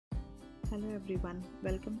Hello everyone,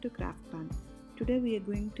 welcome to Craft Fun. Today we are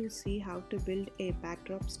going to see how to build a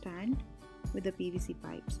backdrop stand with the PVC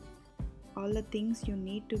pipes. All the things you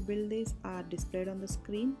need to build this are displayed on the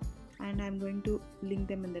screen and I'm going to link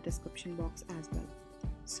them in the description box as well.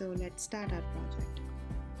 So let's start our project.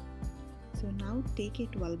 So now take a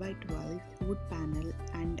 12 by 12 wood panel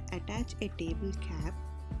and attach a table cap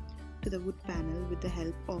to the wood panel with the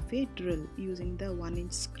help of a drill using the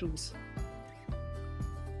 1-inch screws.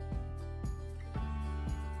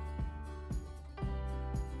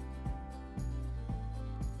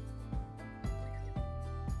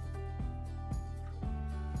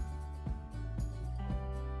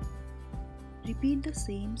 Repeat the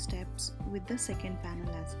same steps with the second panel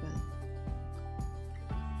as well.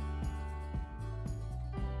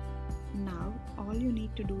 Now all you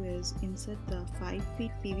need to do is insert the 5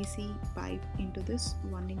 feet PVC pipe into this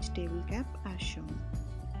 1-inch table cap as shown.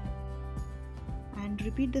 And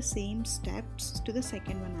repeat the same steps to the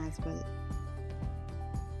second one as well.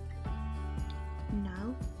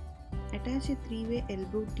 Now attach a 3-way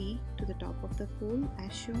elbow T to the top of the pole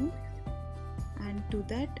as shown. And to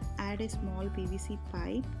that add a small PVC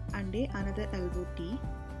pipe and another elbow T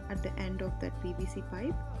at the end of that PVC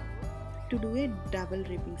pipe to do a double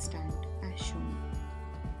ribbing stand as shown.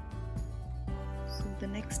 So the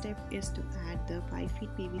next step is to add the 5 feet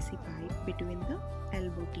PVC pipe between the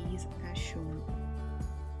elbow T's as shown.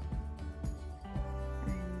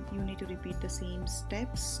 And you need to repeat the same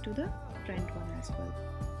steps to the front one as well.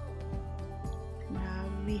 Now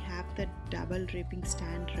we have the double ribbing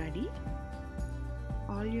stand ready.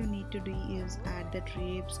 All you need to do is add the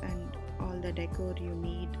drapes and all the decor you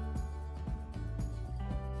need